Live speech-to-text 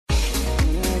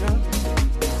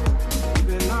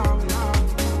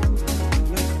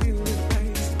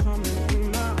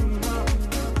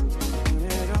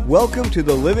Welcome to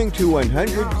the Living to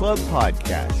 100 Club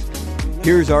podcast.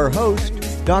 Here's our host,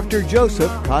 Dr.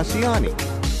 Joseph Casciani.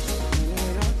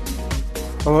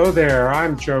 Hello there,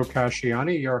 I'm Joe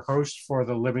Casciani, your host for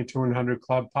the Living to 100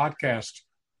 Club podcast.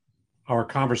 Our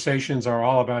conversations are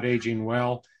all about aging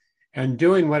well and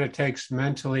doing what it takes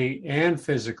mentally and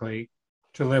physically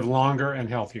to live longer and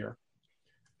healthier.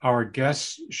 Our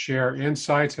guests share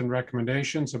insights and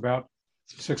recommendations about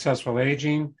successful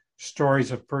aging,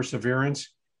 stories of perseverance,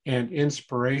 and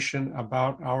inspiration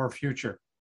about our future.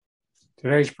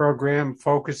 Today's program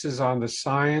focuses on the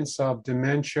science of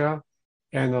dementia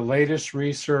and the latest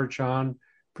research on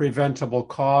preventable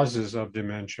causes of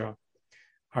dementia.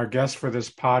 Our guest for this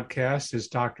podcast is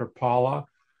Dr. Paula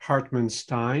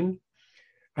Hartmann-Stein,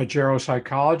 a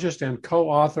geropsychologist and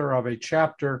co-author of a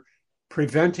chapter,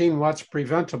 Preventing What's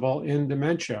Preventable in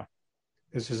Dementia.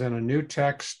 This is in a new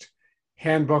text,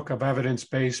 Handbook of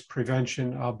Evidence-Based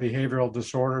Prevention of Behavioral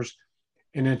Disorders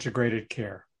in Integrated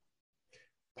Care.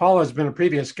 Paula has been a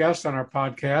previous guest on our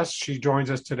podcast. She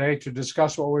joins us today to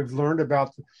discuss what we've learned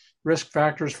about the risk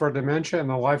factors for dementia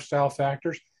and the lifestyle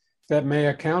factors that may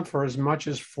account for as much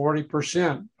as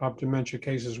 40% of dementia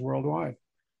cases worldwide.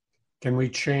 Can we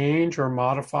change or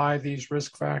modify these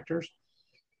risk factors?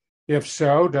 If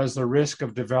so, does the risk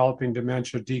of developing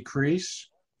dementia decrease?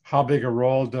 How big a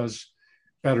role does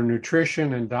better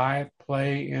nutrition and diet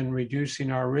play in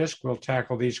reducing our risk? We'll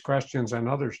tackle these questions and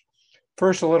others.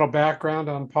 First, a little background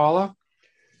on Paula.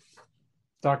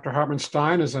 Dr.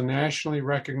 Hartmann-Stein is a nationally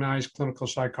recognized clinical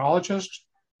psychologist,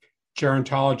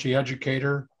 gerontology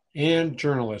educator, and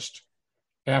journalist.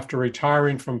 After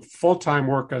retiring from full-time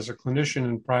work as a clinician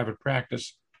in private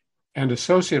practice and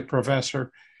associate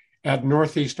professor at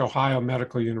Northeast Ohio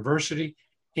Medical University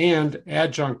and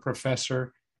adjunct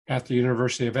professor at the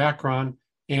University of Akron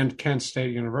and Kent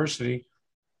State University,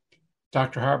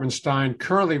 Dr. Hartmann-Stein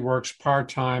currently works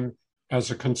part-time as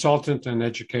a consultant and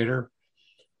educator,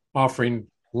 offering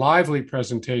lively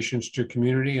presentations to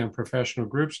community and professional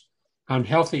groups on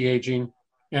healthy aging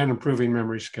and improving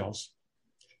memory skills.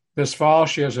 This fall,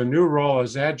 she has a new role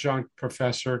as adjunct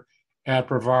professor at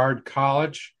Brevard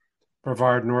College,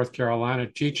 Brevard, North Carolina,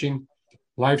 teaching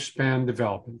lifespan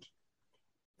development.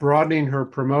 Broadening her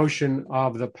promotion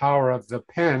of the power of the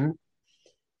pen,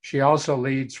 she also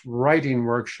leads writing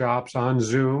workshops on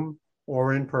Zoom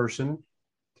or in person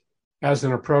as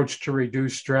an approach to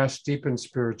reduce stress, deepen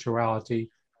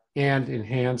spirituality, and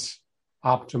enhance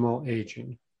optimal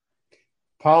aging.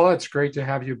 Paula, it's great to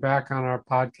have you back on our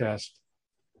podcast.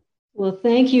 Well,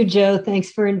 thank you, Joe.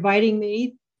 Thanks for inviting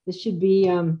me. This should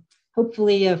be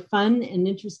hopefully a fun and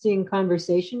interesting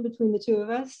conversation between the two of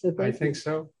us. So I think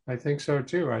so. I think so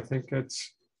too. I think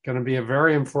it's going to be a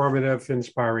very informative,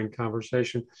 inspiring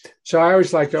conversation. So I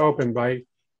always like to open by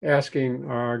asking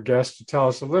our guests to tell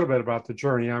us a little bit about the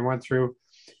journey. I went through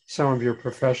some of your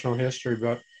professional history,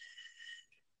 but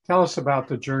tell us about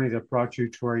the journey that brought you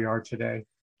to where you are today.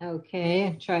 Okay,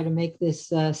 I'll try to make this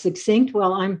succinct.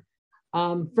 Well, I'm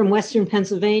from Western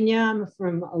Pennsylvania. I'm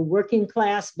from a working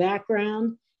class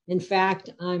background. In fact,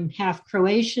 I'm half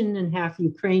Croatian and half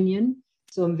Ukrainian.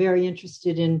 So I'm very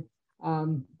interested in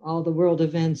all the world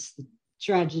events, the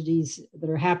tragedies that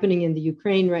are happening in the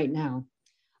Ukraine right now.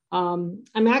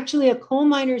 I'm actually a coal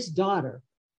miner's daughter,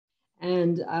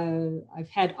 and I've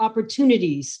had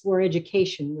opportunities for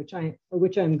education, for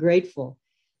which I'm grateful.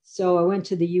 So I went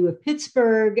to the U of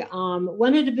Pittsburgh,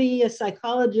 wanted to be a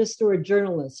psychologist or a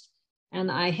journalist,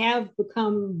 and I have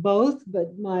become both,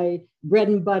 but my bread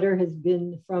and butter has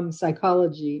been from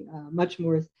psychology, much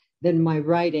more than my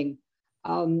writing.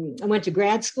 I went to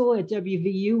grad school at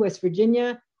WVU, West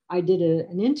Virginia. I did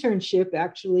an internship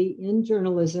actually in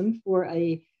journalism for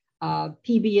a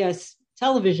PBS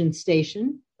television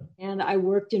station, and I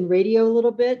worked in radio a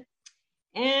little bit.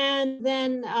 And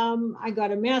then I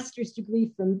got a master's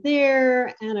degree from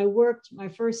there, and I worked my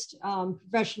first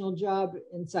professional job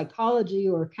in psychology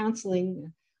or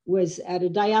counseling was at a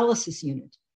dialysis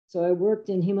unit. So I worked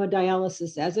in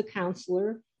hemodialysis as a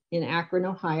counselor in Akron,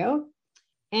 Ohio.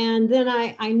 And then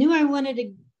I knew I wanted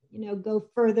to, go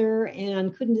further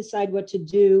and couldn't decide what to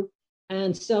do.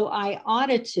 And so I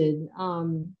audited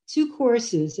 2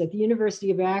 courses at the University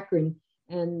of Akron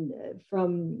and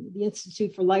from the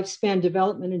Institute for Lifespan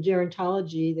Development and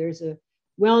Gerontology. There's a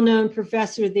well-known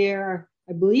professor there.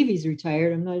 I believe he's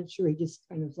retired. I'm not sure. He just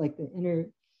kind of like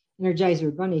the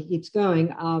Energizer Bunny keeps going.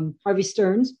 Harvey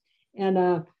Stearns.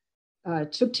 And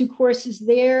took 2 courses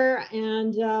there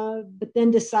and but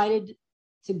then decided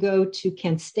to go to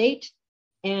Kent State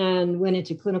and went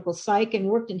into clinical psych and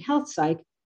worked in health psych.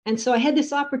 And so I had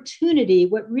this opportunity.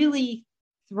 What really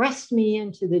thrust me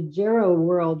into the gero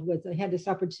world was I had this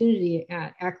opportunity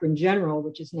at Akron General,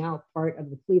 which is now part of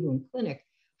the Cleveland Clinic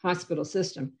hospital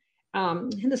system. I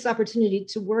had this opportunity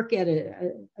to work at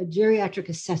a geriatric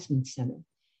assessment center.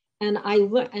 And I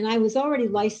was already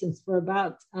licensed for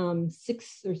about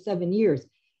 6 or 7 years,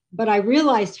 but I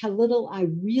realized how little I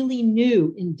really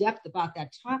knew in depth about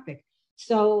that topic.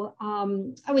 So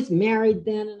I was married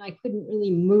then and I couldn't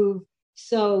really move.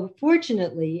 So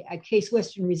fortunately, at Case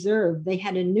Western Reserve, they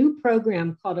had a new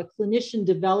program called a clinician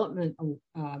development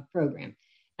program.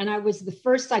 And I was the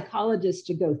first psychologist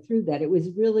to go through that. It was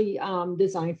really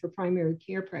designed for primary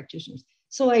care practitioners.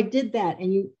 So I did that.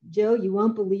 And Joe, you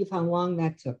won't believe how long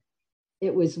that took.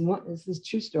 It was this is a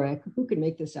true story. Who could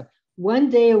make this up? 1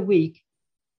 day a week,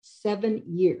 7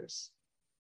 years.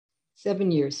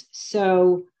 7 years.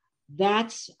 So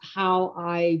that's how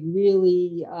I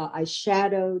really, I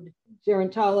shadowed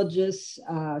gerontologists,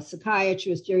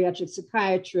 psychiatrists, geriatric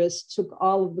psychiatrists, took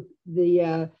all of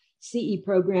the CE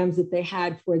programs that they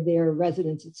had for their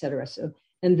residents, et cetera. So,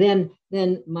 and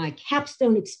then my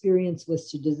capstone experience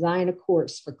was to design a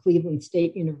course for Cleveland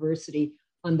State University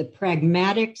on the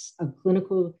pragmatics of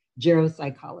clinical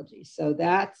geropsychology. So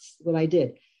that's what I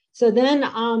did. So then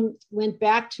went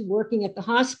back to working at the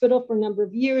hospital for a number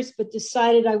of years, but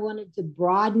decided I wanted to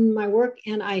broaden my work.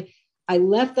 And I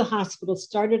left the hospital,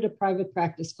 started a private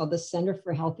practice called the Center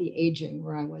for Healthy Aging,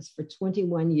 where I was for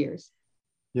 21 years.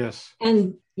 Yes.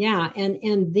 And yeah,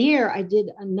 and there I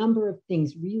did a number of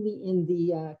things really in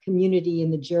the community, in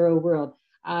the gero world.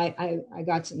 I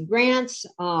got some grants.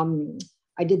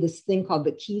 I did this thing called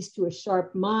the Keys to a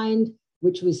Sharp Mind,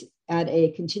 which was at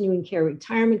a continuing care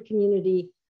retirement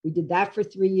community. We did that for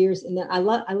 3 years. And then I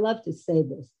love to say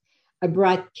this. I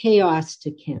brought chaos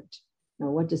to Kent. Now,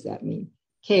 what does that mean?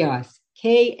 Chaos,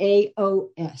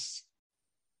 K-A-O-S.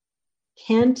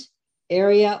 Kent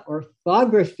Area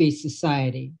Orthography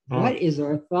Society. Oh. What is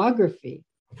orthography?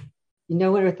 You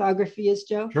know what orthography is,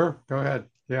 Joe? Sure, go ahead.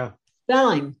 Yeah.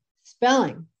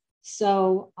 Spelling.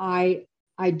 So I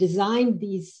designed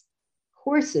these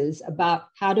courses about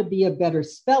how to be a better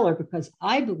speller because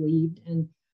I believed, and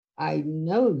I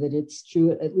know that it's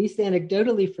true, at least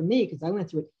anecdotally for me, because I went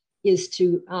through it, is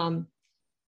to,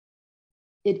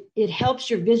 it helps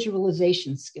your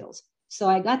visualization skills. So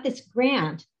I got this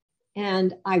grant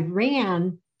and I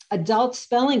ran adult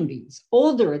spelling bees,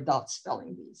 older adult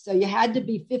spelling bees. So you had to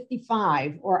be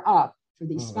 55 or up for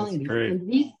these spelling bees. Great.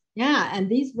 And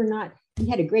these were not, we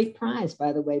had a great prize,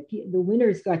 by the way. The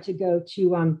winners got to go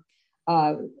to,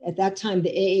 at that time, the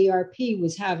AARP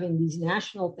was having these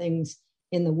national things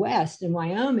in the West, in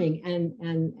Wyoming,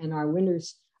 and our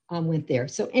winners went there.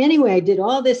 So anyway, I did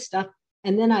all this stuff.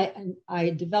 And then I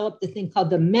developed a thing called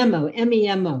the MEMO,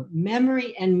 M-E-M-O,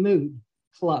 Memory and Mood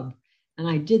Club. And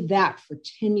I did that for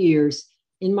 10 years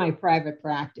in my private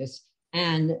practice.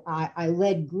 And I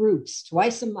led groups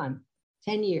twice a month,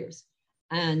 10 years.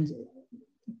 And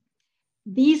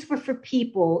these were for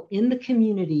people in the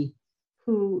community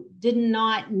who did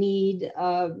not need,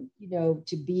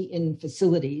 to be in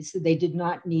facilities. They did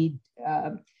not need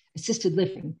assisted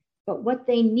living. But what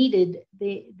they needed,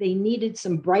 they needed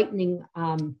some brightening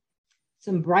of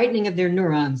their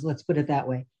neurons. Let's put it that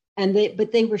way.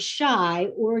 But they were shy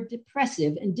or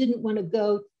depressive and didn't want to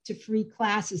go to free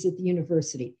classes at the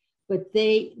university. But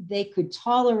they could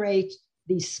tolerate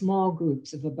these small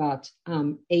groups of about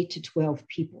 8 to 12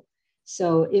 people.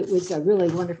 So it was a really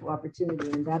wonderful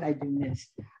opportunity, and that I do miss.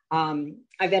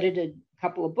 I've edited a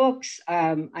couple of books.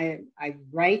 I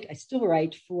still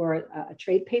write for a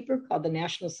trade paper called The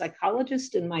National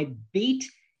Psychologist, and my beat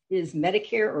is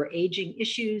Medicare or aging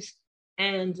issues.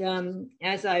 And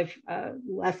as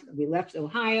we left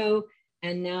Ohio,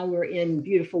 and now we're in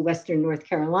beautiful Western North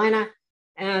Carolina,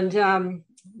 and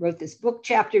wrote this book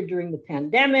chapter during the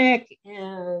pandemic,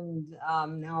 and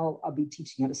now I'll be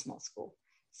teaching at a small school.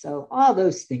 So all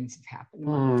those things have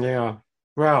happened. Yeah.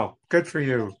 Well, good for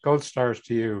you. Gold stars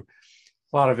to you.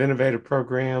 A lot of innovative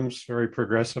programs, very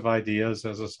progressive ideas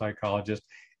as a psychologist,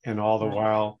 and all the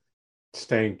while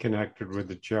staying connected with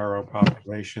the gero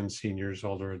population, seniors,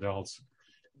 older adults.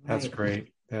 That's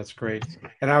great. That's great.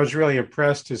 And I was really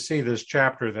impressed to see this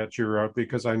chapter that you wrote,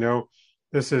 because I know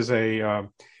this is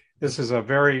a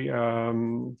very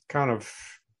kind of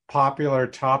popular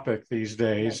topic these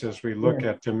days as we look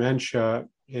at dementia,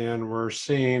 and we're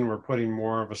putting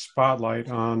more of a spotlight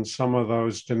on some of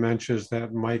those dementias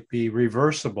that might be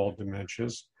reversible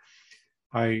dementias.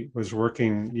 I was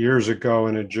working years ago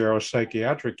in a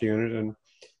geropsychiatric unit, and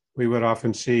we would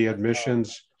often see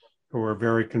admissions who were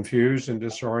very confused and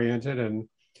disoriented, and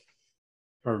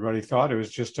everybody thought it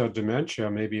was just a dementia,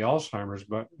 maybe Alzheimer's,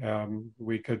 but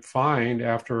we could find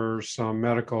after some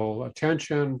medical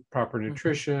attention, proper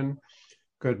nutrition,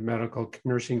 good medical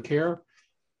nursing care,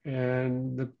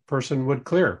 and the person would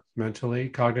clear mentally,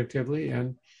 cognitively.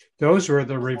 And those were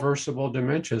the reversible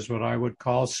dementias, what I would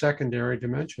call secondary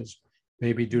dementias,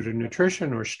 maybe due to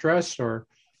nutrition or stress or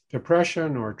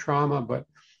depression or trauma. But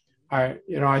I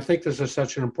think this is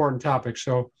such an important topic.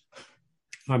 So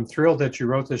I'm thrilled that you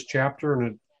wrote this chapter,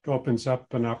 and it opens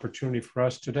up an opportunity for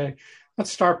us today.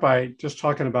 Let's start by just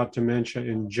talking about dementia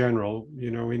in general.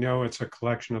 We know it's a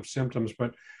collection of symptoms,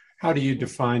 but how do you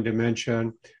define dementia,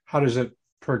 and how does it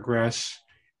progress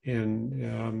in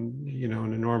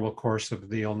a normal course of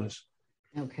the illness?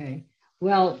 Okay.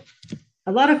 Well,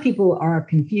 a lot of people are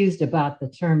confused about the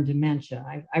term dementia.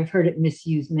 I've heard it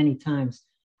misused many times.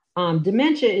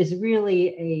 Dementia is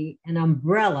really an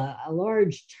umbrella, a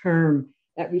large term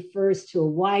that refers to a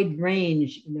wide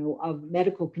range, of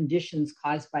medical conditions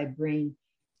caused by brain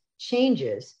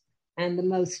changes. And the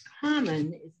most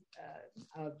common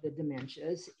of the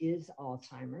dementias is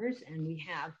Alzheimer's. And we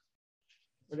have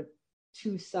sort of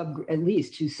at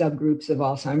least two subgroups of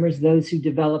Alzheimer's: those who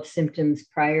develop symptoms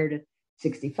prior to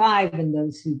 65 and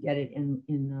those who get it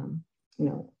in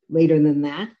later than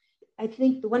that. I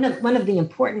think one of the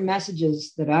important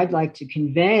messages that I'd like to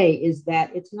convey is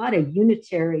that it's not a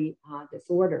unitary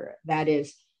disorder. That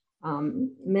is,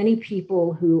 many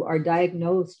people who are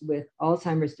diagnosed with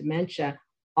Alzheimer's dementia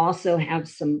also have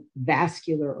some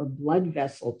vascular or blood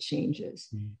vessel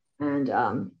changes.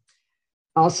 And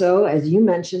also, as you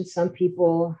mentioned, some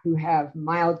people who have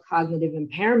mild cognitive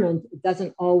impairment, it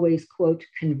doesn't always, quote,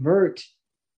 convert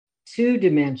to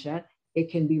dementia. It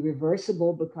can be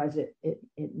reversible because it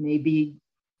may be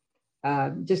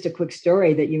just a quick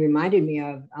story that you reminded me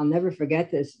of. I'll never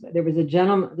forget this. There was a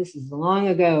gentleman, this is long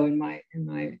ago in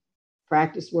my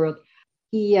practice world.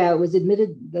 He was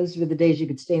admitted, those were the days you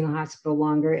could stay in the hospital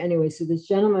longer. Anyway, so this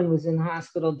gentleman was in the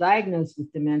hospital diagnosed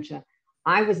with dementia.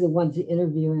 I was the one to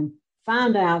interview him,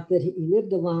 found out that he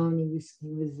lived alone.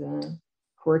 He was a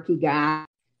quirky guy.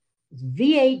 It was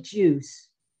V8 juice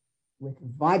with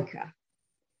vodka.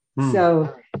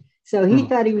 So he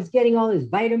thought he was getting all his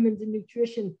vitamins and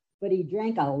nutrition, but he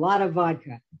drank a lot of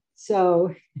vodka.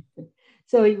 So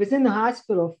he was in the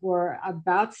hospital for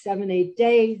about 7-8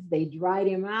 days. They dried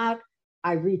him out.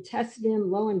 I retested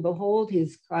him. Lo and behold,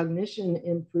 his cognition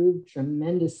improved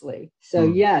tremendously. So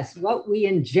yes, what we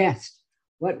ingest,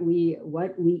 what we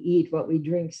eat, what we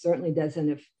drink certainly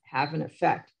doesn't have an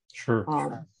effect.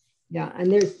 Sure. Yeah,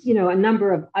 and there's a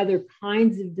number of other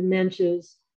kinds of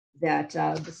dementias that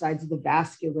besides the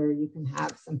vascular, you can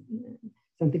have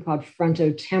something called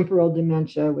frontotemporal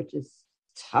dementia, which is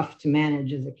tough to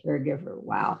manage as a caregiver.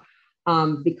 Wow.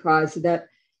 Because that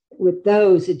with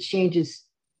those, it changes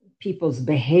people's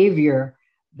behavior.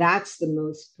 That's the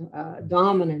most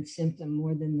dominant symptom,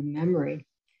 more than the memory.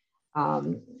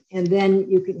 And then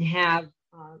you can have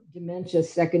dementia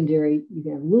secondary. You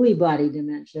can have Lewy body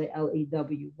dementia,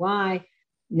 LEWY,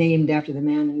 named after the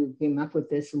man who came up with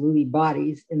this, Lewy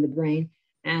bodies in the brain.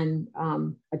 And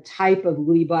a type of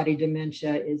Lewy body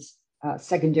dementia is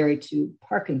secondary to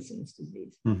Parkinson's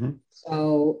disease. Mm-hmm.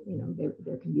 So,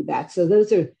 there can be that. So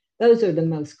those are the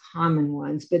most common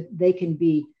ones, but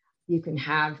you can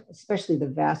have, especially the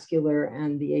vascular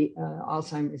and the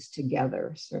Alzheimer's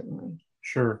together, certainly.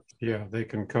 Sure. Yeah, they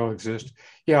can coexist.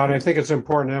 Yeah, and I think it's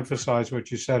important to emphasize what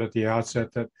you said at the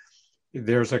outset, that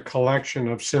there's a collection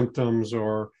of symptoms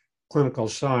or clinical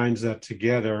signs that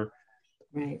together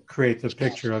create the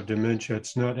picture of dementia.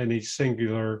 It's not any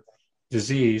singular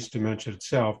disease, dementia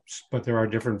itself, but there are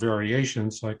different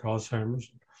variations like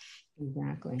Alzheimer's,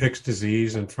 Pick's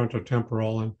disease, and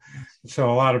frontotemporal, and so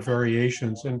a lot of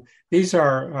variations. And these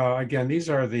are,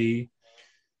 the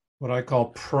what I call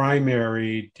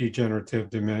primary degenerative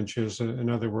dementias. In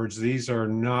other words, these are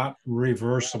not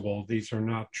reversible. These are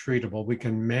not treatable. We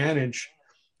can manage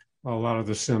a lot of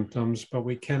the symptoms, but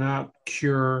we cannot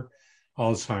cure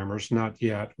Alzheimer's, not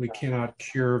yet. We cannot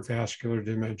cure vascular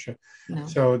dementia. No.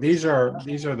 So these are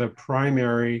the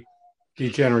primary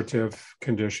degenerative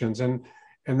conditions. And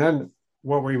then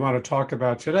what we want to talk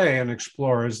about today and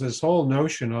explore is this whole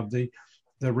notion of the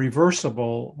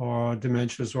reversible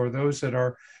dementias, or those that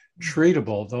are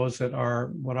treatable, those that are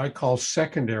what I call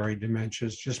secondary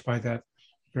dementias. Just by that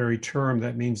very term,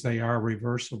 that means they are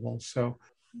reversible. So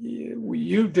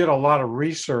you did a lot of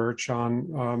research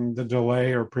on the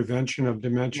delay or prevention of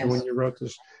dementia when you wrote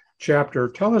this chapter.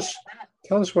 Tell us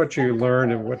what you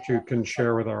learned and what you can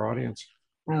share with our audience.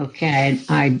 Okay,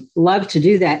 I'd love to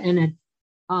do that. And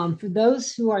for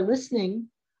those who are listening,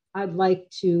 I'd like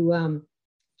to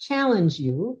challenge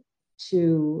you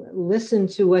to listen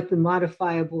to what the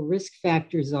modifiable risk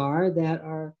factors are that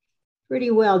are pretty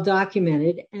well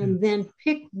documented, and then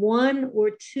pick one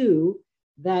or two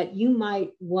that you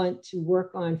might want to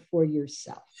work on for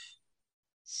yourself.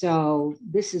 So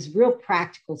this is real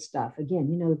practical stuff.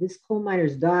 Again, this coal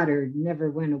miner's daughter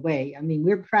never went away. I mean,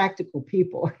 we're practical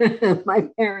people. My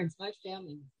parents, my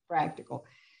family, practical.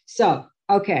 So,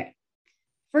 okay.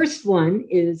 First one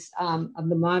is of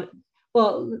the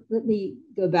well, let me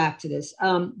go back to this.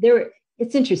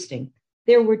 It's interesting.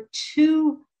 There were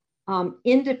two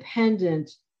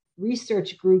independent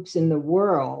research groups in the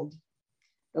world,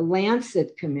 the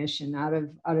Lancet Commission out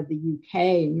of the UK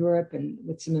and Europe and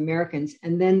with some Americans.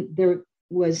 And then there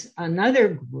was another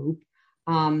group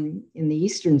in the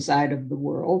eastern side of the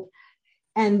world,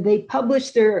 and they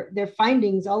published their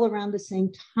findings all around the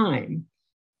same time.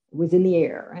 It was in the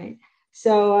air, right?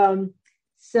 So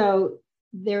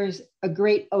there's a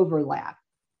great overlap.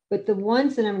 But the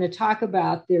ones that I'm going to talk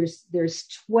about, there's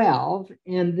 12.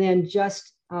 And then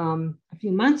just a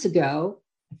few months ago,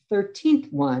 the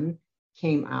 13th one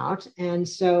came out. And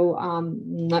so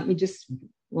let me just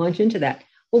launch into that.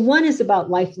 Well, one is about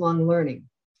lifelong learning.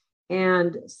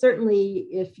 And certainly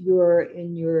if you're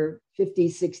in your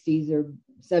 50s, 60s, or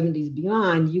 70s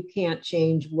beyond, you can't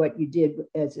change what you did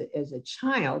as a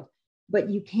child, but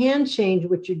you can change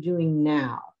what you're doing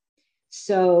now.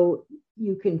 So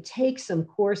you can take some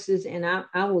courses, and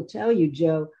I will tell you,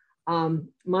 Joe,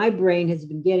 my brain has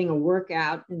been getting a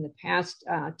workout in the past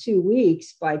 2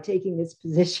 weeks by taking this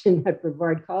position at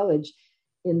Brevard College.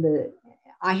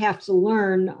 I have to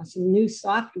learn some new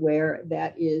software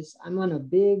I'm on a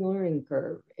big learning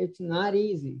curve. It's not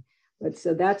easy, but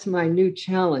so that's my new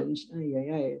challenge.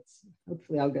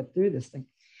 Hopefully I'll get through this thing.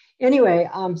 Anyway,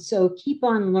 so keep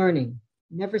on learning,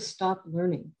 never stop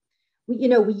learning.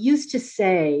 We used to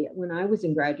say, when I was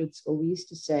in graduate school, we used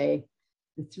to say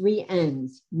the 3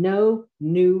 N's, no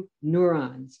new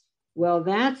neurons. Well,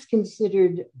 that's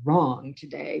considered wrong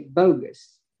today,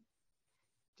 bogus.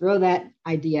 Throw that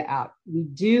idea out. We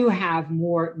do have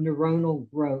more neuronal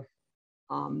growth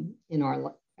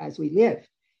as we live.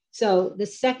 So the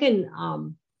second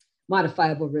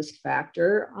modifiable risk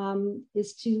factor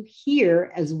is to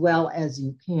hear as well as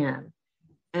you can.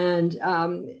 And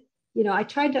I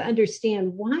tried to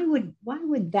understand why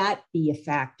would that be a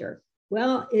factor?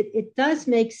 Well, it does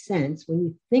make sense when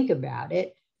you think about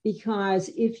it, because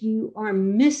if you are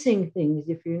missing things,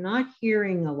 if you're not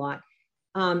hearing a lot,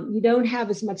 you don't have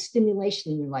as much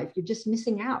stimulation in your life. You're just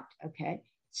missing out, okay?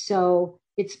 So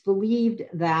it's believed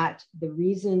that the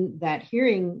reason that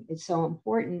hearing is so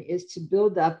important is to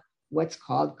build up what's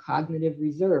called cognitive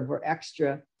reserve, or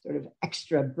extra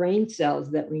brain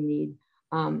cells that we need,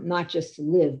 not just to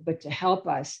live, but to help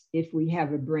us if we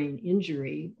have a brain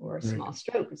injury or a small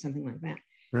stroke or something like that.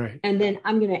 Right. And then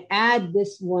I'm going to add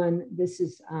this one. This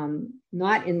is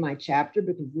not in my chapter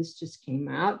because this just came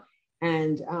out.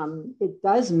 And it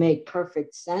does make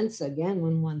perfect sense, again,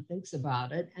 when one thinks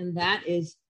about it. And that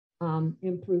is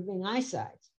improving eyesight.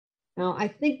 Now, I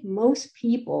think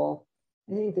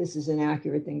this is an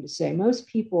accurate thing to say. Most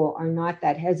people are not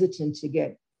that hesitant to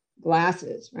get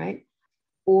glasses, right?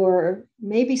 Or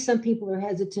maybe some people are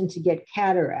hesitant to get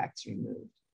cataracts removed.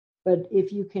 But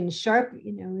if you can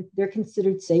they're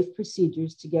considered safe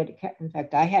procedures to get, in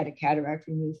fact, I had a cataract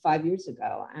removed 5 years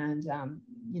ago, and,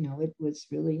 it was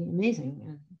really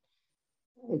amazing.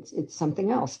 And it's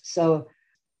something else. So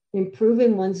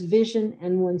improving one's vision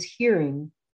and one's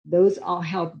hearing, those all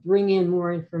help bring in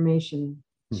more information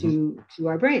to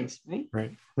our brains, right?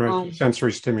 Right.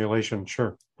 Sensory stimulation,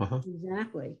 sure.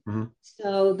 Exactly. Mm-hmm.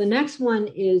 So the next one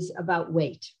is about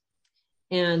weight.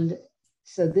 And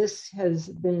so this has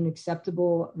been an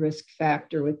acceptable risk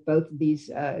factor with both of these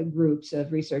groups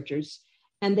of researchers.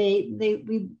 And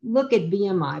we look at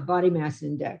BMI, body mass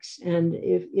index. And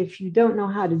if you don't know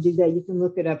how to do that, you can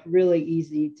look it up really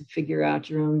easy to figure out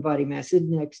your own body mass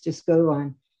index. Just go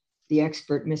on the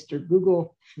expert Mr.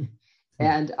 Google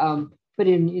and put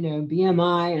in,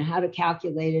 BMI and how to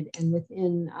calculate it. And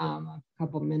within a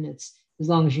couple minutes, as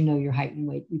long as you know your height and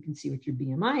weight, you can see what your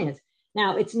BMI is.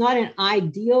 Now, it's not an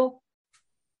ideal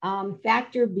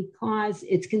factor because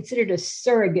it's considered a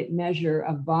surrogate measure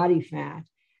of body fat.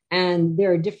 And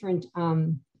there are different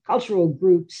cultural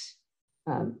groups,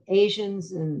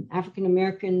 Asians and African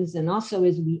Americans, and also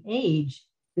as we age,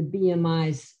 the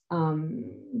BMIs,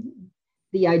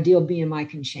 the ideal BMI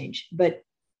can change. But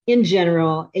in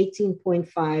general,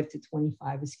 18.5 to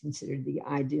 25 is considered the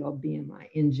ideal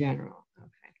BMI in general. Okay.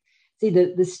 See,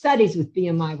 the studies with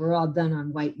BMI were all done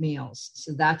on white males.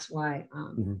 So that's why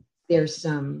there's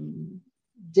some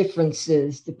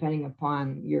differences depending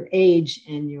upon your age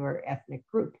and your ethnic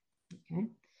group. Okay,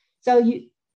 so you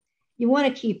want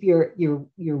to keep your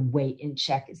weight in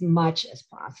check as much as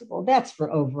possible. That's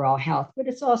for overall health, but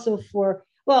it's also for,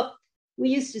 well,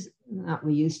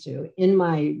 in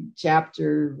my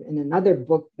chapter in another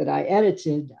book that I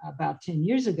edited about 10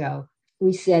 years ago,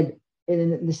 we said,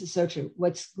 and this is so true,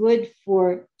 what's good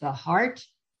for the heart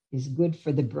is good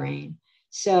for the brain.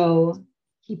 So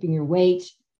keeping your weight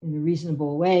in a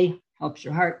reasonable way helps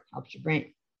your heart, helps your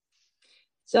brain.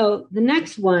 So the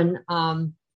next one,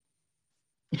 and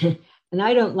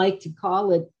I don't like to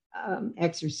call it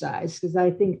exercise because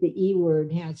I think the E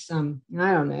word has some,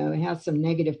 I don't know, it has some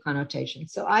negative connotation.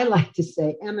 So I like to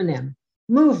say M&M,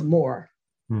 move more.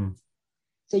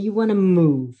 So you want to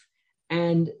move.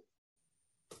 And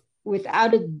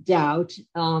without a doubt,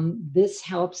 this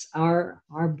helps our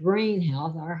brain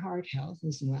health, our heart health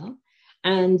as well.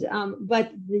 And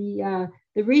but the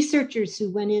researchers who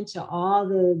went into all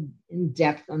the in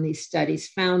depth on these studies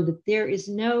found that there is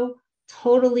no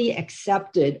totally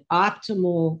accepted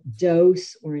optimal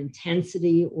dose or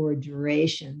intensity or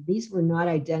duration. These were not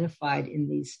identified in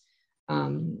these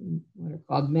what are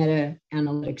called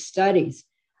meta-analytic studies.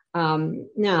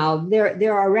 Now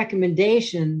there are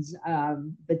recommendations,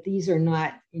 but these are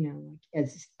not,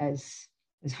 as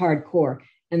hardcore.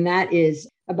 And that is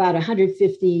about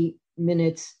 150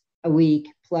 minutes a week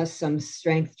plus some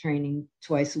strength training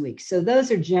twice a week. So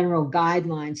those are general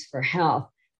guidelines for health,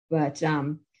 but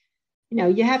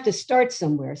you have to start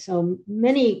somewhere. So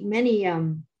many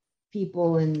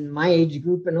people in my age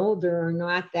group and older are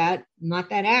not that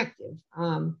active,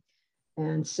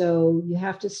 and so you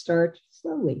have to start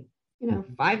slowly.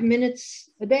 5 minutes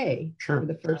a day for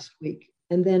the first week,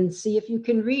 and then see if you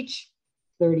can reach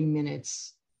 30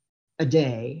 minutes a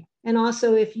day. And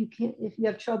also, if you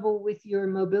have trouble with your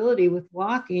mobility with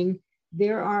walking,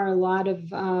 there are a lot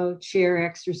of chair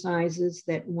exercises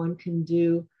that one can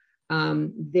do.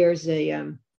 There's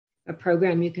a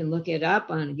program you can look it up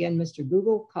on, again, Mr.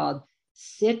 Google, called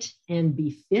Sit and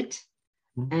Be Fit,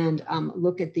 and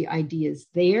look at the ideas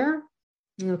there.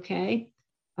 Okay.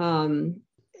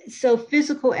 So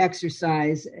physical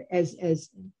exercise, as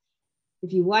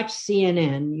if you watch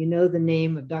CNN, you know the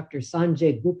name of Dr.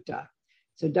 Sanjay Gupta.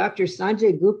 So Dr.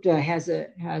 Sanjay Gupta has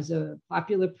a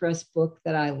popular press book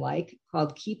that I like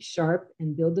called Keep Sharp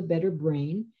and Build a Better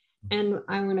Brain. And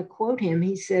I'm going to quote him.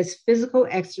 He says, physical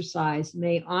exercise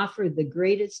may offer the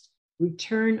greatest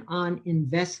return on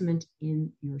investment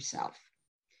in yourself.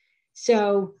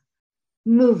 So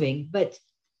moving, but,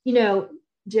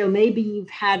 Joe, maybe you've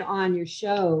had on your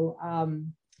show,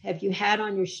 have you had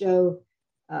on your show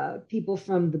people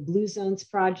from the Blue Zones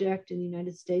Project in the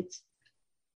United States?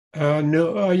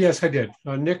 No. Yes, I did.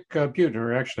 Nick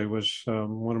Butner actually was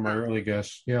one of my early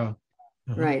guests. Yeah.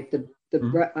 Right.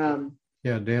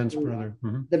 Dan's brother.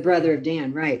 The brother of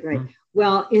Dan. Right.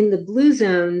 Well, in the Blue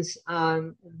Zones, we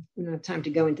don't have time to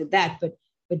go into that, but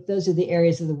those are the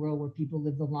areas of the world where people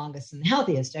live the longest and the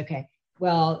healthiest. Okay.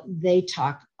 Well, they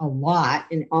talk a lot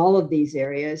in all of these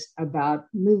areas about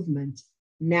movement,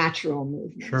 natural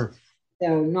movement. Sure.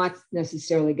 So not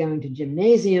necessarily going to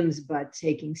gymnasiums, but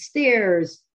taking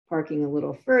stairs, parking a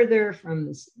little further from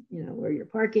this, where you're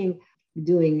parking,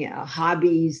 doing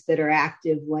hobbies that are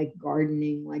active, like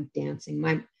gardening, like dancing.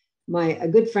 A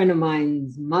good friend of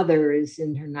mine's mother is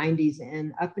in her 90s,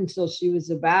 and up until she was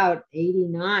about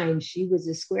 89, she was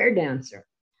a square dancer.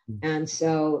 And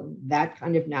so that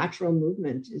kind of natural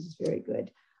movement is very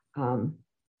good.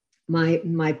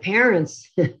 My parents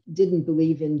didn't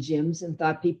believe in gyms and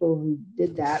thought people who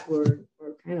did that were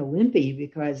kind of wimpy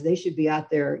because they should be out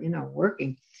there,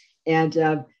 working.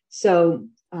 And so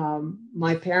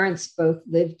my parents both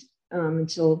lived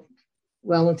until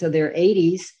their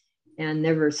 80s and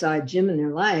never saw a gym in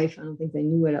their life. I don't think they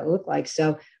knew what it looked like.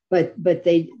 So, but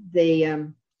they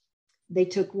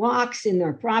took walks in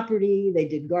their property. They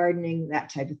did gardening, that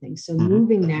type of thing. So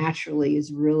moving naturally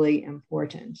is really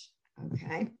important.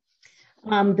 Okay.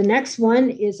 The next one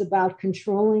is about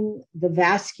controlling the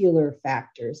vascular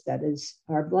factors, that is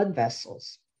our blood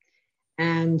vessels.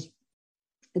 And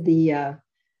the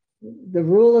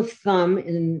rule of thumb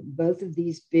in both of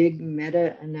these big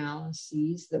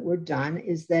meta-analyses that were done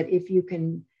is that if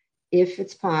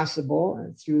it's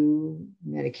possible, through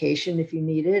medication if you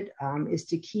need it, is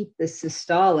to keep the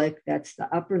systolic, that's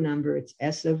the upper number, it's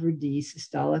S over D,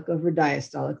 systolic over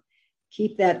diastolic,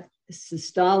 keep that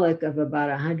systolic of about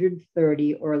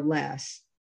 130 or less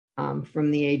from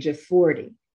the age of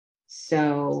 40.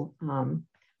 So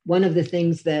one of the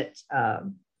things that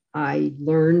I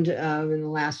learned in the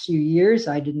last few years,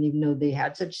 I didn't even know they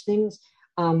had such things,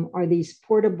 are these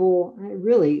portable,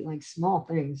 really like small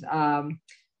things,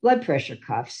 blood pressure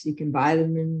cuffs. You can buy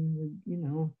them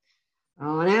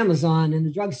on Amazon, in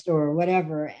the drugstore or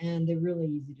whatever, and they're really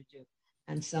easy to do.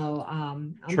 And so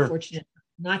I'm fortunate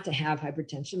not to have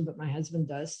hypertension, but my husband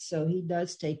does. So he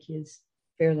does take his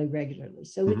fairly regularly.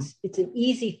 So it's an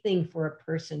easy thing for a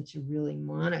person to really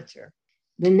monitor.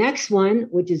 The next one,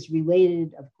 which is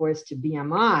related, of course, to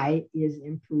BMI, is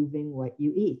improving what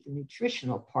you eat, the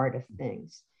nutritional part of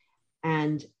things.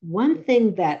 And one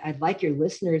thing that I'd like your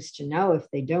listeners to know, if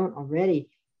they don't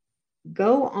already,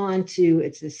 go on to,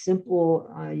 it's a simple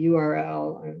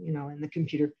URL, in the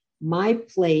computer,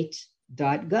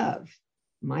 myplate.gov,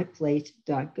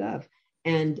 myplate.gov.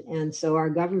 And so our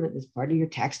government is part of your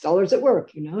tax dollars at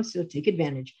work, so take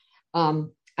advantage.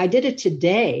 I did it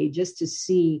today just to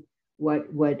see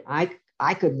what I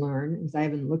could learn, because I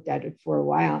haven't looked at it for a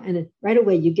while. And right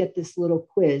away you get this little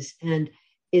quiz, and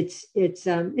it's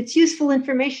useful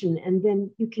information. And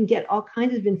then you can get all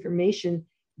kinds of information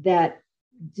that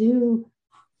do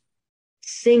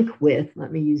sync with,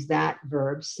 let me use that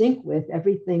verb, sync with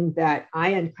everything that I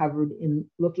uncovered in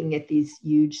looking at these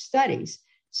huge studies.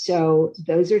 So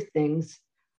those are things,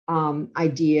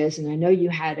 ideas. And I know you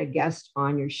had a guest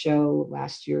on your show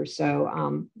last year.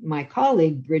 So my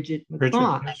colleague, Bridget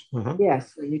McCaw,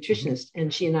 yes, a nutritionist,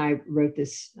 and she and I wrote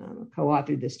this,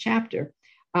 co-authored this chapter.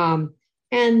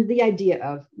 And the idea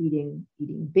of eating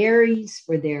berries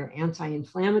for their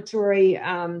anti-inflammatory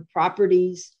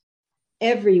properties.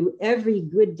 Every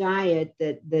good diet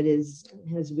that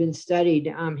has been studied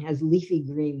has leafy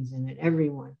greens in it.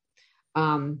 Everyone,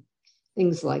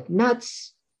 things like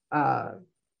nuts,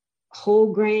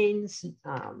 whole grains,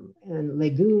 and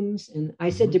legumes. And I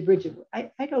said to Bridget,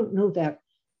 I don't know that.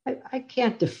 I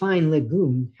can't define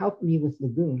legume. Help me with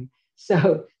legume.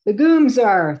 So legumes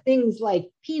are things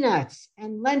like peanuts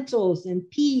and lentils and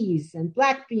peas and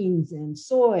black beans and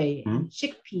soy and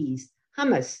chickpeas.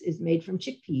 Hummus is made from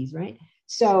chickpeas, right?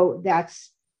 So that's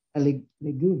a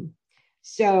legume.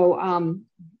 So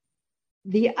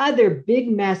the other big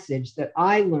message that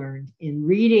I learned in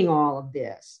reading all of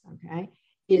this, okay,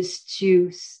 is to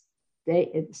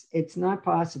stay, it's not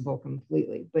possible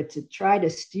completely, but to try to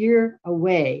steer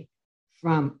away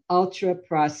from ultra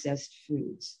processed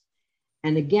foods.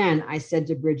 And again, I said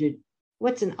to Bridget,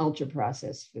 what's an ultra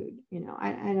processed food?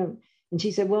 I don't. And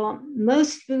she said, well,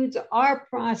 most foods are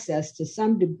processed to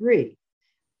some degree,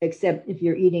 except if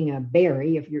you're eating a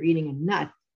berry, if you're eating a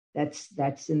nut,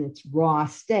 that's in its raw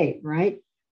state, right?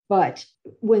 But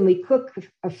when we cook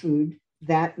a food,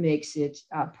 that makes it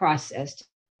processed.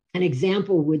 An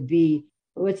example would be,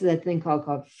 what's that thing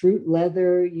called fruit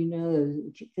leather?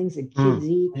 Those things that kids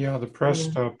eat. Yeah, the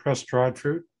pressed dried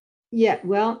fruit. Yeah,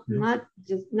 well, not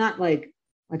like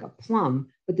a plum,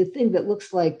 but the thing that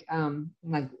looks like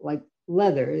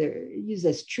leather. They're used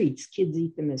as treats. Kids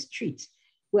eat them as treats.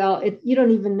 Well, you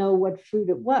don't even know what fruit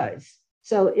it was.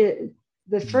 So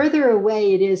the further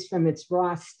away it is from its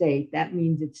raw state, that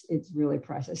means it's really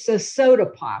processed. So soda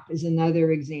pop is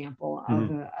another example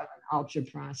of an ultra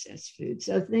processed food.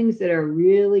 So things that are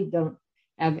really don't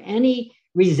have any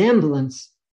resemblance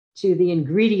to the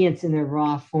ingredients in their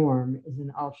raw form is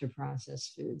an ultra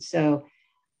processed food. So,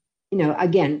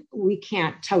 again, we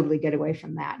can't totally get away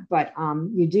from that, but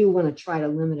you do want to try to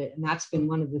limit it. And that's been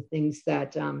one of the things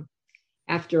that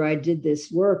after I did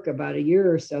this work about a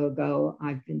year or so ago,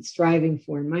 I've been striving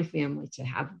for in my family to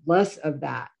have less of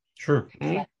that. Sure.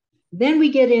 Okay. Then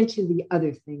we get into the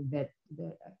other thing that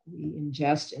we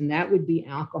ingest, and that would be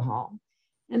alcohol.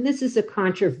 And this is a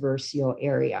controversial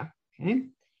area. Okay.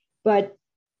 But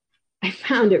I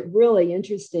found it really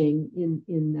interesting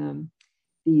in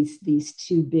these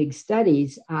two big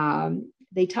studies.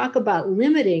 They talk about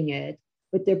limiting it,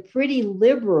 but they're pretty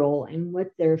liberal in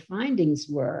what their findings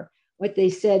were. What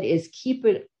they said is keep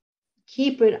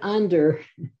it under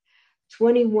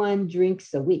 21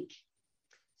 drinks a week.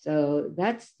 So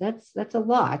that's a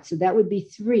lot. So that would be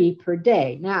 3 per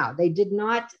day. Now, they did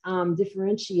not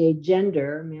differentiate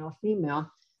gender, male,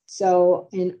 female. So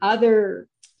in other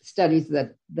studies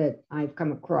that I've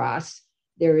come across,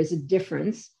 there is a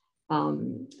difference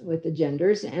with the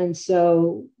genders. And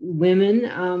so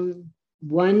women,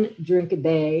 1 drink a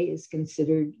day is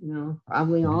considered,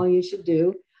 probably all you should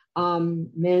do.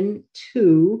 Men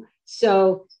 2.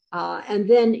 So, and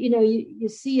then, you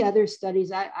see other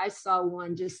studies. I saw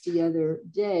one just the other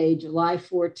day, July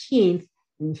 14th,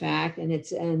 in fact, and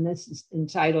this is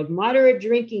entitled Moderate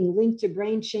Drinking Linked to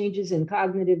Brain Changes and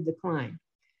Cognitive Decline.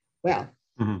 Well,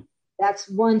 that's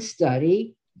one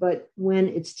study. But when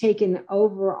it's taken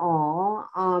overall,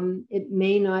 it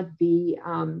may not be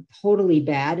totally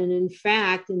bad. And in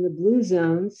fact, in the blue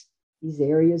zones, these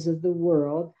areas of the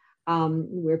world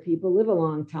where people live a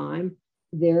long time,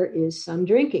 there is some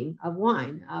drinking of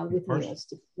wine with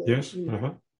meals. Yes.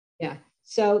 Uh-huh. Yeah.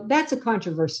 So that's a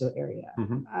controversial area.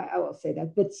 I will say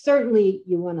that. But certainly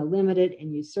you want to limit it,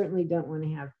 and you certainly don't want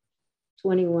to have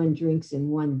 21 drinks in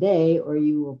one day, or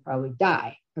you will probably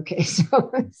die. Okay,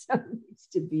 so it needs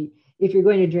to be, if you're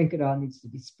going to drink it all, it needs to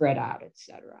be spread out,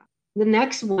 etc. The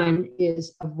next one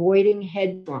is avoiding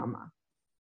head trauma.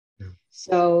 Yeah.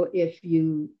 So if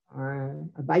you are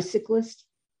a bicyclist,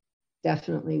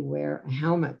 definitely wear a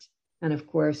helmet. And of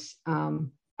course,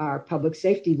 our public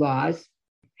safety laws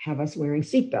have us wearing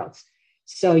seatbelts.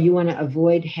 So you want to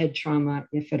avoid head trauma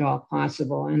if at all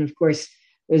possible. And of course,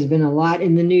 there's been a lot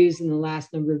in the news in the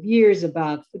last number of years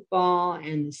about football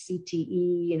and the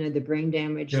CTE, the brain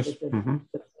damage that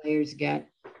the players get.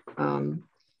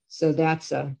 So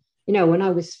that's when I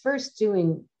was first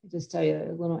doing, just tell you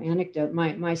a little anecdote,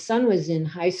 my son was in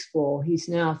high school. He's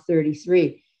now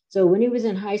 33. So when he was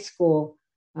in high school,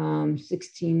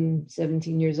 16,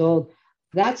 17 years old,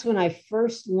 that's when I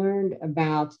first learned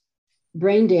about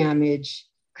brain damage,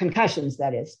 concussions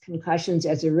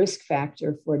as a risk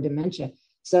factor for dementia.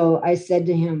 So I said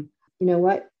to him, you know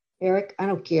what, Eric, I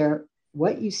don't care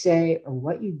what you say or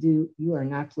what you do, you are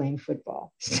not playing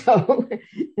football. So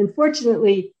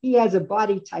unfortunately, he has a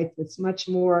body type that's much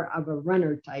more of a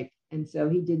runner type. And so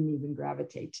he didn't even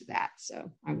gravitate to that.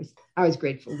 So I was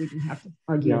grateful we didn't have to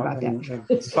argue about that.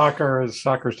 And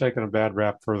soccer's taken a bad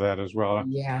rap for that as well.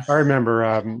 Yes. I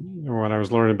remember when I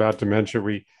was learning about dementia,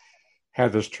 we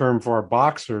had this term for our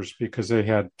boxers because they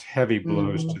had heavy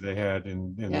blows to the head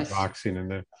in the boxing,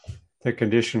 and the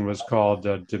condition was called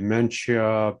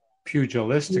dementia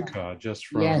pugilistica, just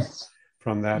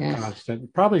from that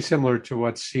constant, probably similar to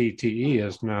what CTE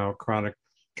is now, chronic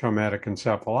traumatic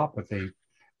encephalopathy,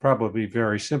 probably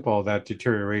very simple, that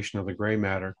deterioration of the gray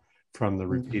matter from the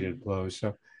repeated blows.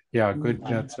 So yeah, good.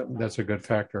 That's a good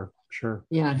factor. Sure.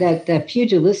 Yeah, that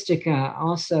pugilistica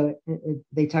also,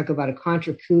 they talk about a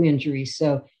contra coup injury.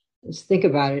 So just think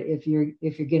about it. If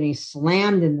you're getting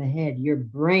slammed in the head, your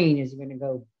brain is going to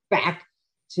go back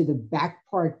to the back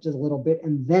part just a little bit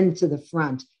and then to the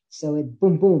front. So it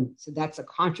boom, boom. So that's a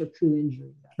contra coup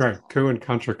injury. Right. Coup and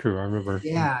contra coup. I remember.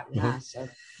 Yeah. So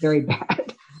very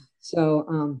bad.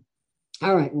 So,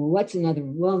 all right. Well, what's another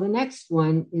one? Well, the next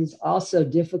one is also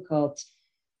difficult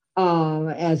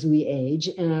as we age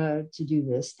to do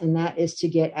this, and that is to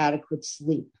get adequate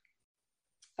sleep.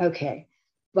 Okay,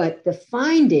 but the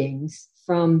findings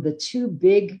from the two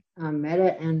big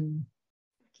meta and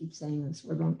I keep saying this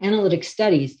word wrong, analytic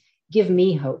studies give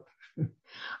me hope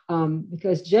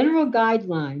because general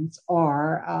guidelines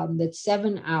are that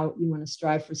 7 hours, you want to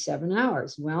strive for 7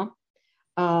 hours. Well,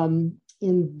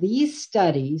 in these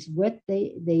studies, what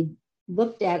they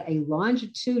looked at a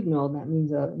longitudinal, that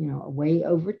means a way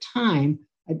over time,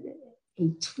 a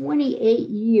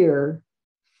 28-year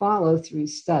follow-through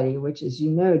study, which, as you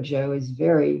know, Joe, is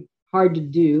very hard to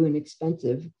do and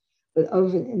expensive. But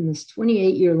over in this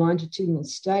 28-year longitudinal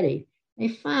study, they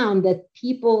found that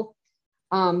people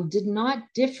did not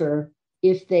differ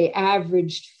if they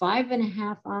averaged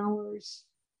 5.5 hours,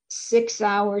 6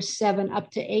 hours, 7,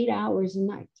 up to 8 hours a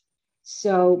night.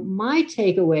 So my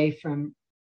takeaway from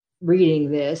reading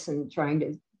this and trying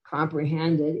to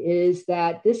comprehend it is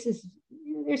that this is,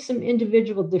 there's some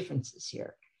individual differences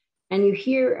here. And you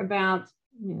hear about,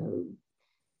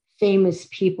 famous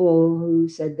people who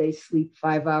said they sleep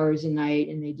 5 hours a night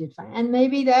and they did fine. And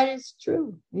maybe that is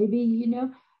true. Maybe,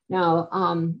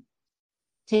 now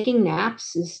taking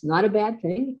naps is not a bad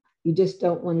thing. You just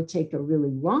don't want to take a really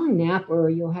long nap or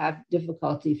you'll have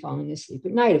difficulty falling asleep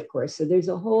at night, of course. So there's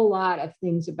a whole lot of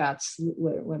things about sleep,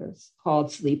 what is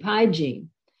called sleep hygiene.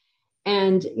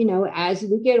 And, as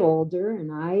we get older,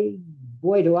 and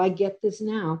boy, do I get this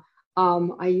now.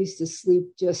 I used to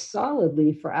sleep just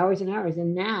solidly for hours and hours.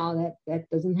 And now that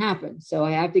doesn't happen. So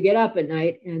I have to get up at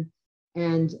night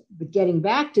but getting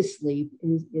back to sleep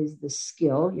is the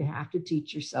skill. You have to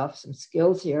teach yourself some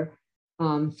skills here.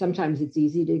 Sometimes it's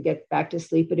easy to get back to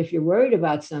sleep, but if you're worried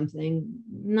about something,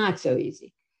 not so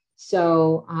easy.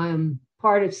 So I'm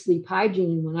part of sleep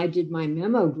hygiene. When I did my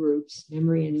memo groups,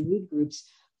 memory and mood groups,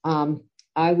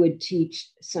 I would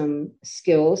teach some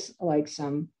skills, like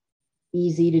some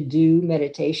easy to do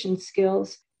meditation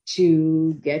skills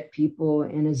to get people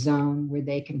in a zone where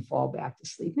they can fall back to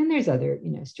sleep. And there's other,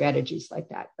 strategies like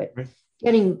that, but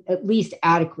getting at least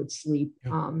adequate sleep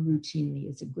routinely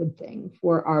is a good thing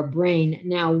for our brain.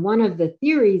 Now, one of the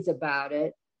theories about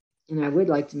it and I would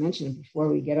like to mention it before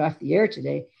we get off the air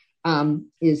today,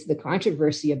 is the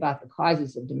controversy about the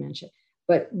causes of dementia.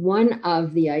 But one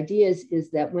of the ideas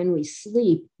is that when we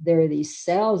sleep, there are these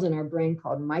cells in our brain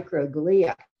called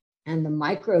microglia. And the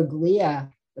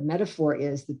microglia, the metaphor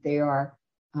is that they are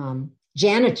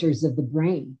janitors of the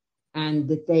brain, and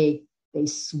that they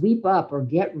sweep up or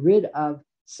get rid of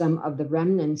some of the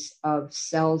remnants of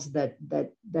cells that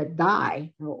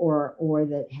die, or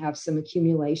that have some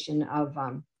accumulation of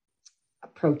a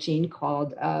protein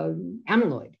called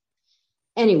amyloid.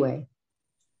 Anyway,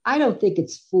 I don't think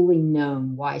it's fully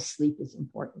known why sleep is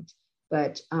important,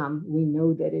 but we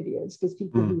know that it is, because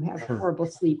people who have horrible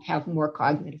sleep have more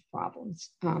cognitive problems.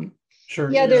 Sure.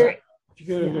 Yeah.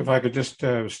 If I could just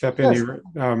step in here,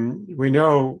 we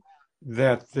know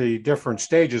that the different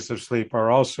stages of sleep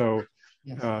are also,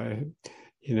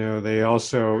 they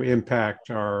also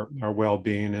impact our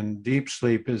well-being, and deep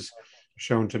sleep is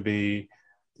shown to be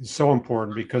so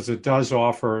important because it does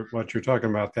offer what you're talking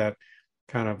about, that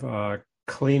kind of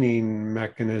cleaning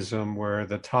mechanism where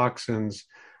the toxins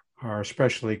are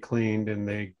especially cleaned in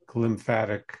the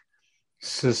lymphatic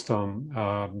system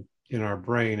in our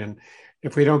brain. And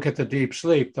if we don't get the deep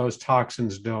sleep, those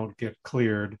toxins don't get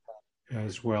cleared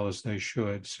as well as they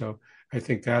should. So I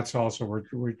think that's also,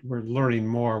 we're learning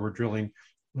more, we're drilling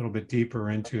a little bit deeper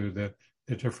into the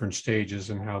different stages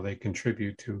and how they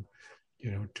contribute to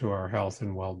our health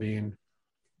and well-being.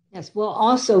 Yes. Well,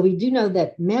 also we do know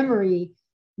that memories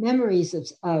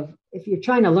of if you're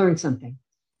trying to learn something,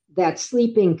 that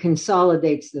sleeping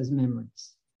consolidates those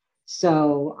memories.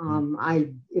 So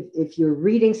if you're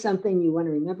reading something you want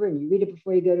to remember and you read it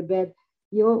before you go to bed,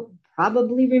 you'll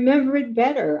probably remember it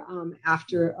better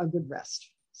after a good rest.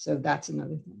 So that's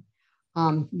another thing.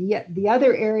 The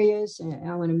other areas, and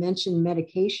I want to mention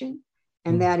medication,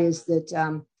 and that is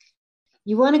that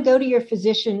you want to go to your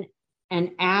physician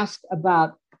and ask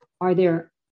about,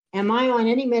 am I on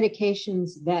any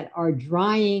medications that are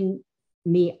drying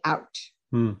me out?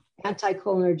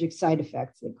 Anticholinergic side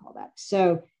effects, they call that.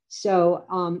 So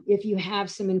if you have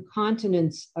some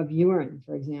incontinence of urine,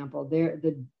 for example,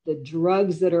 the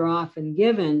drugs that are often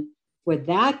given for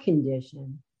that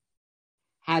condition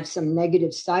have some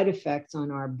negative side effects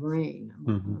on our brain.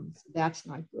 So that's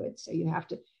not good. So you have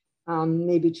to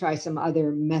maybe try some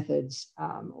other methods,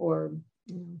 or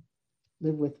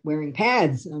live with wearing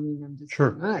pads. I mean, I'm just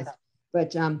nice.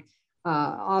 But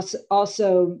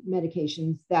also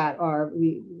medications that are,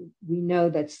 we know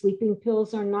that sleeping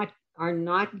pills are not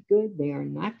good. They are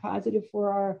not positive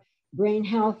for our brain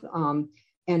health.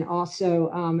 And also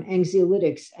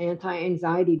anxiolytics,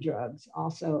 anti-anxiety drugs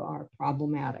also are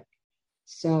problematic.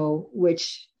 So,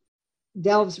 which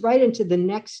delves right into the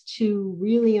next two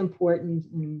really important,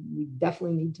 and we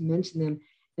definitely need to mention them,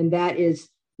 and that is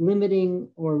limiting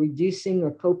or reducing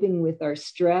or coping with our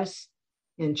stress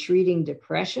and treating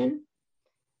depression.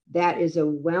 That is a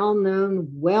well-known,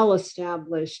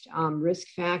 well-established risk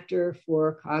factor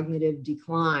for cognitive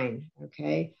decline,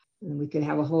 okay? And we could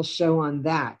have a whole show on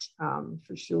that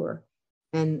for sure.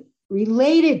 And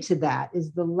related to that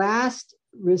is the last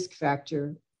risk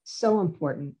factor, so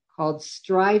important, called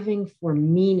striving for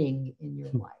meaning in your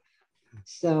life.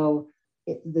 So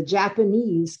the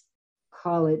Japanese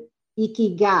call it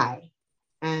ikigai,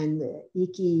 and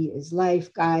iki is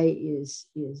life, gai is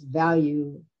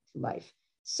value to life.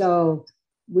 So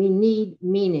we need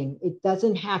meaning. It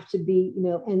doesn't have to be,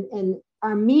 and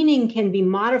our meaning can be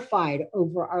modified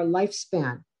over our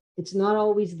lifespan. It's not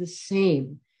always the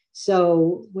same.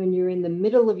 So when you're in the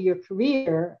middle of your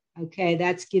career, okay,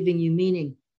 that's giving you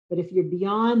meaning. But if you're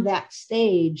beyond that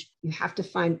stage, you have to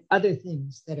find other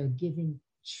things that are giving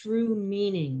true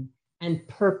meaning and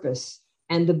purpose.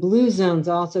 And the blue zones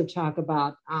also talk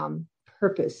about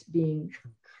purpose being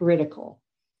critical.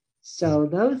 So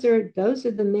those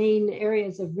are the main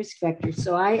areas of risk factors.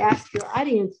 So I ask your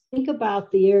audience, think about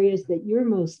the areas that you're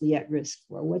mostly at risk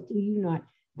for. What do you not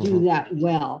do that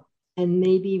well? And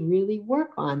maybe really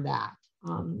work on that.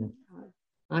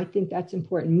 I think that's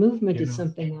important. Movement is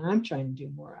something that I'm trying to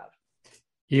do more of.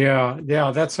 Yeah,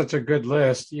 that's such a good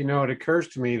list. It occurs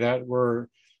to me that we're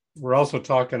also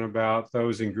talking about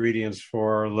those ingredients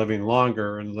for living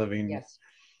longer and living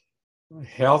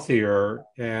healthier.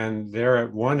 And they're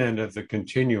at one end of the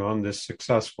continuum, this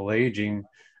successful aging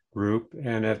group.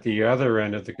 And at the other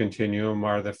end of the continuum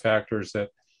are the factors that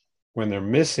when they're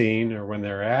missing or when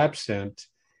they're absent,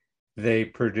 they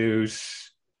produce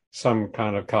some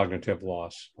kind of cognitive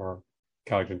loss or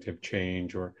cognitive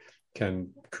change, or can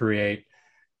create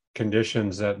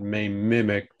conditions that may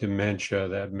mimic dementia,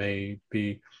 that may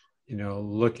be,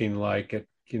 looking like it,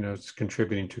 it's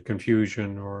contributing to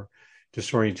confusion or,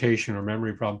 disorientation or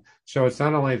memory problem. So it's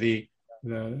not only the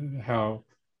how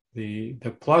the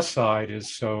plus side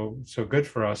is so good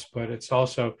for us, but it's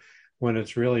also when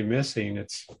it's really missing,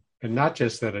 it's and not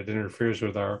just that it interferes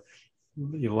with our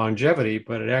longevity,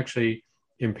 but it actually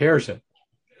impairs it.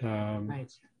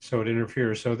 Right. So it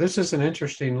interferes. So this is an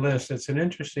interesting list. It's an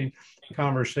interesting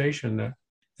conversation that,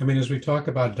 I mean, as we talk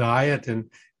about diet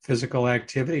and physical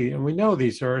activity, and we know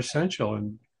these are essential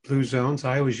and blue zones.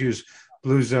 I always use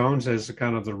blue zones as a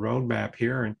kind of the roadmap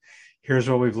here. And here's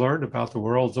what we've learned about the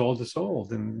world's oldest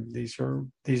old. And these are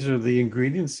the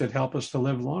ingredients that help us to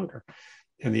live longer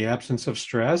in the absence of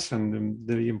stress and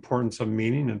the importance of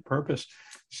meaning and purpose.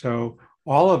 So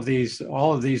all of these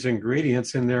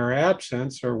ingredients in their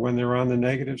absence or when they're on the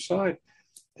negative side,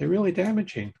 they're really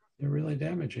damaging. They're really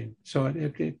damaging. So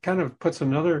it kind of puts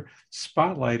another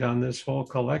spotlight on this whole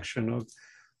collection of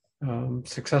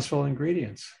successful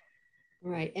ingredients.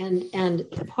 Right. And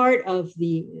part of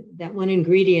that one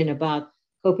ingredient about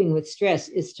coping with stress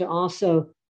is to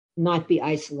also not be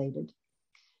isolated.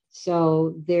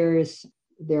 So there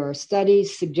are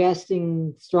studies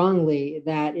suggesting strongly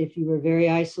that if you were very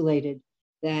isolated,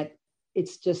 that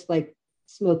it's just like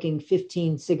smoking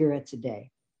 15 cigarettes a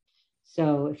day.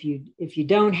 So if you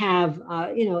don't have,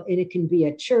 and it can be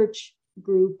a church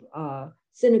group,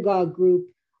 synagogue group,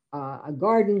 a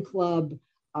garden club,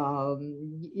 a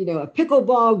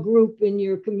pickleball group in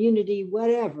your community,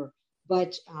 whatever.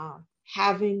 But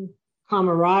having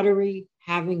camaraderie,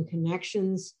 having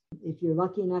connections. If you're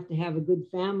lucky enough to have a good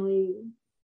family,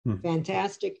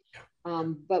 fantastic.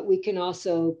 But we can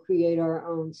also create our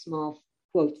own small,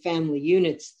 quote, family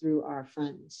units through our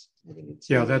friends. I think it's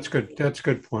really that's good. That's a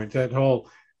good point. That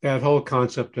whole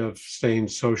concept of staying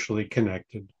socially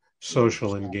connected,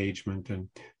 social engagement, and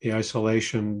the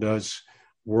isolation does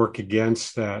work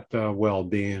against that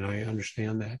well-being. I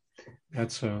understand that.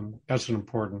 That's an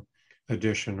important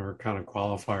addition or kind of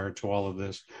qualifier to all of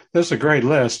this. This is a great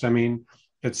list. I mean,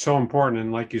 it's so important.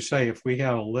 And like you say, if we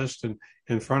have a list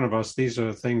in front of us, these are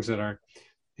the things that are,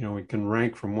 we can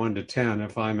rank from 1 to 10.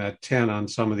 If I'm at 10 on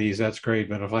some of these, that's great.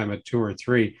 But if I'm at 2 or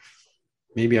 3,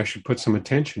 maybe I should put some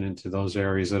attention into those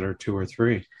areas that are 2 or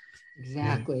 3.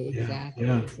 Exactly.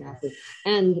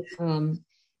 And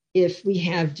if we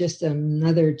have just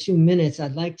another 2 minutes,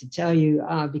 I'd like to tell you,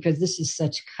 because this is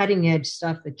such cutting edge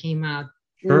stuff that came out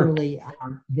early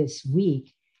this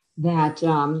week, that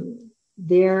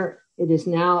it is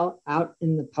now out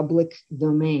in the public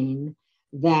domain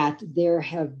that there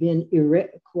have been,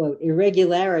 quote,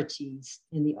 irregularities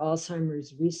in the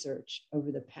Alzheimer's research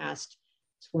over the past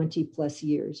 20 plus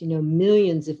years.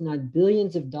 Millions, if not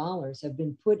billions of dollars have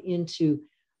been put into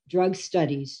drug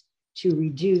studies to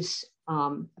reduce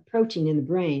a protein in the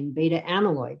brain, beta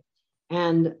amyloid.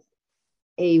 And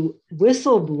a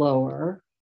whistleblower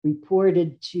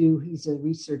he's a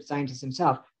research scientist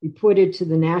himself, reported to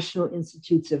the National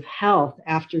Institutes of Health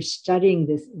after studying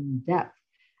this in depth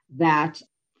that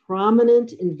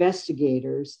prominent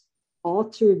investigators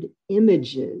altered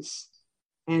images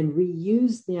and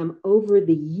reused them over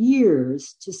the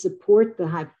years to support the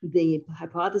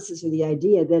hypothesis or the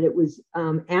idea that it was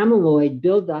amyloid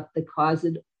buildup that caused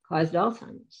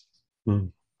Alzheimer's.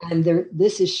 And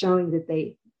this is showing that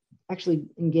they actually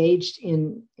engaged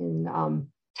in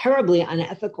terribly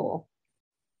unethical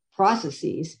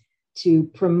processes to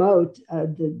promote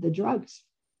the drugs.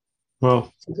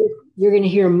 Well, so you're going to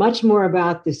hear much more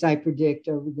about this, I predict,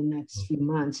 over the next few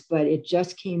months, but it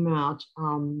just came out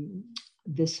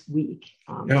this week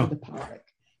to the public.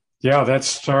 Yeah, that's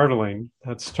startling.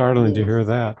 That's startling to hear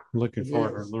that. I'm looking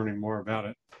forward to learning more about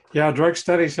it. Yeah, drug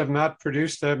studies have not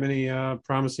produced that many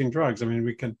promising drugs. I mean,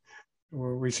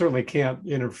 we certainly can't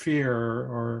interfere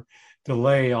or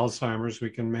delay Alzheimer's. We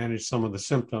can manage some of the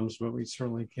symptoms, but we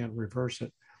certainly can't reverse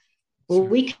it. Well,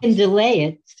 we can delay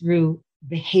it through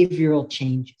behavioral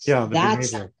changes. Yeah,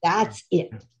 that's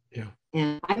it. Yeah.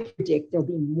 And I predict there'll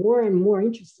be more and more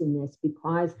interest in this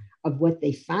because of what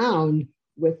they found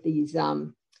with these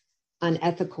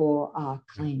unethical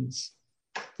claims.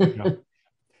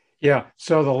 Yeah.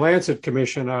 So the Lancet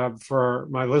Commission, for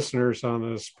my listeners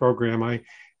on this program, I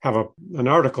have an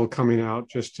article coming out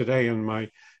just today in my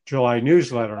July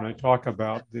newsletter, and I talk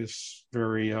about this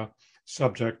very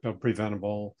subject of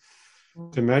preventable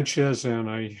dementias,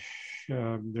 and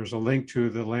there's a link to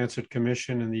the Lancet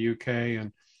Commission in the UK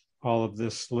and all of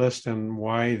this list and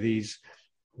why these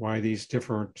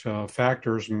different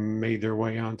factors made their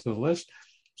way onto the list.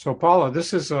 So, Paula,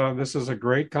 this is a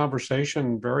great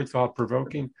conversation, very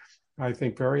thought-provoking, I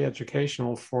think very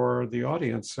educational for the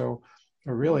audience. So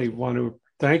I really want to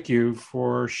thank you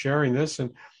for sharing this.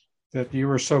 And that you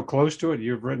were so close to it.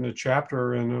 You've written a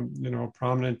chapter in a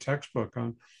prominent textbook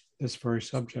on this very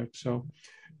subject. So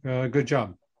good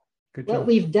job. What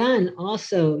we've done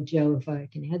also, Joe, if I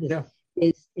can add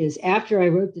this, is after I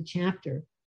wrote the chapter,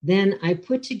 then I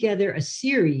put together a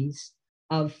series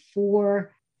of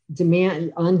 4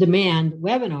 on-demand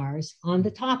webinars on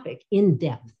the topic in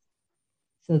depth.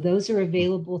 So those are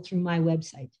available through my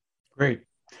website. Great.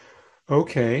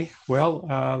 Okay. Well,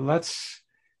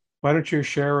 why don't you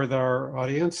share with our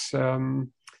audience your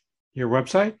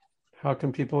website? How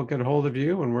can people get a hold of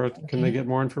you, and where can they get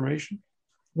more information?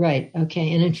 Right.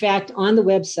 Okay. And in fact, on the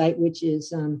website, which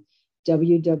is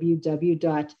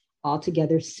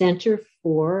www.altogethercenter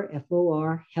for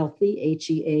FOR healthy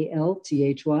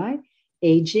HEALTHY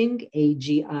aging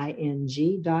AGING.com.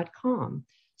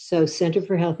 So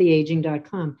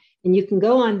centerforhealthyaging.com. And you can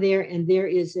go on there, and there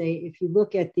is if you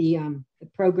look at the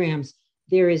programs,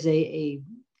 there is a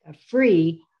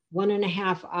free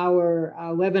 1.5 hour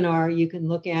webinar you can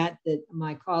look at that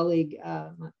my colleague,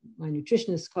 my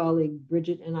nutritionist colleague,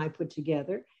 Bridget, and I put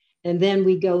together. And then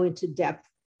we go into depth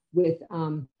with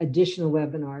additional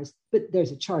webinars, but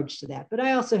there's a charge to that. But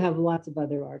I also have lots of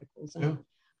other articles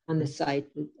on the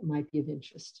site that might be of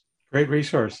interest. Great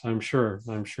resource, I'm sure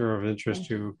of interest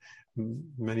to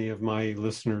many of my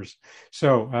listeners.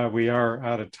 So we are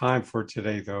out of time for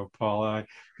today, though, Paul.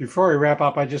 Before we wrap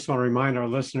up, I just want to remind our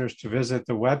listeners to visit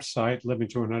the website,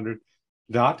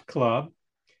 living200.club,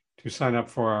 to sign up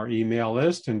for our email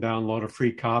list and download a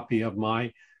free copy of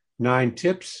my 9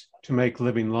 tips to make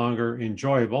living longer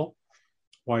enjoyable.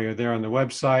 While you're there on the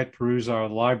website, peruse our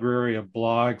library of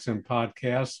blogs and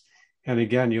podcasts. And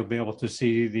again, you'll be able to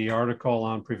see the article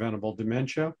on preventable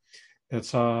dementia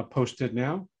that's posted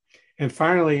now. And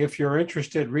finally, if you're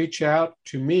interested, reach out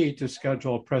to me to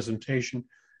schedule a presentation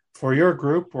for your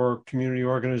group or community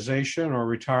organization or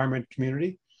retirement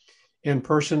community, in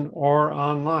person or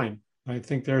online. I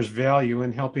think there's value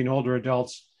in helping older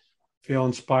adults feel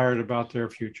inspired about their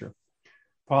future.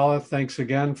 Paula, thanks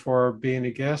again for being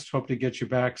a guest. Hope to get you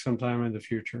back sometime in the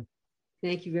future.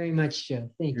 Thank you very much,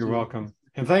 Joe. Thank you. You're welcome.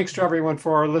 And thanks to everyone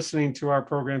for listening to our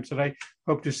program today.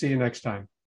 Hope to see you next time.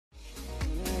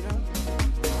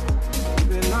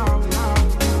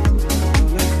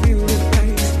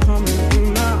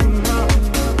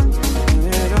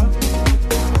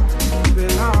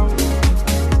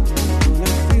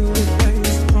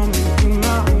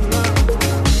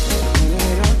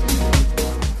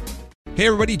 Hey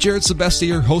everybody, Jared Sebesti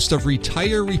here, host of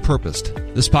Retire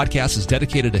Repurposed. This podcast is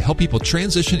dedicated to help people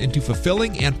transition into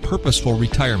fulfilling and purposeful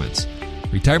retirements.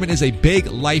 Retirement is a big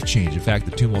life change. In fact,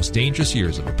 the 2 most dangerous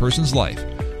years of a person's life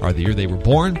are the year they were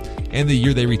born and the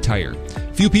year they retire.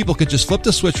 Few people could just flip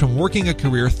the switch from working a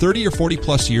career 30 or 40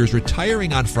 plus years,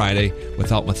 retiring on Friday,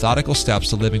 without methodical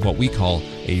steps to living what we call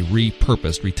a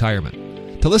repurposed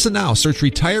retirement. To listen now, search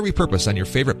Retire Repurposed on your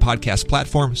favorite podcast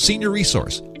platform, Senior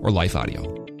Resource, or Life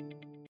Audio.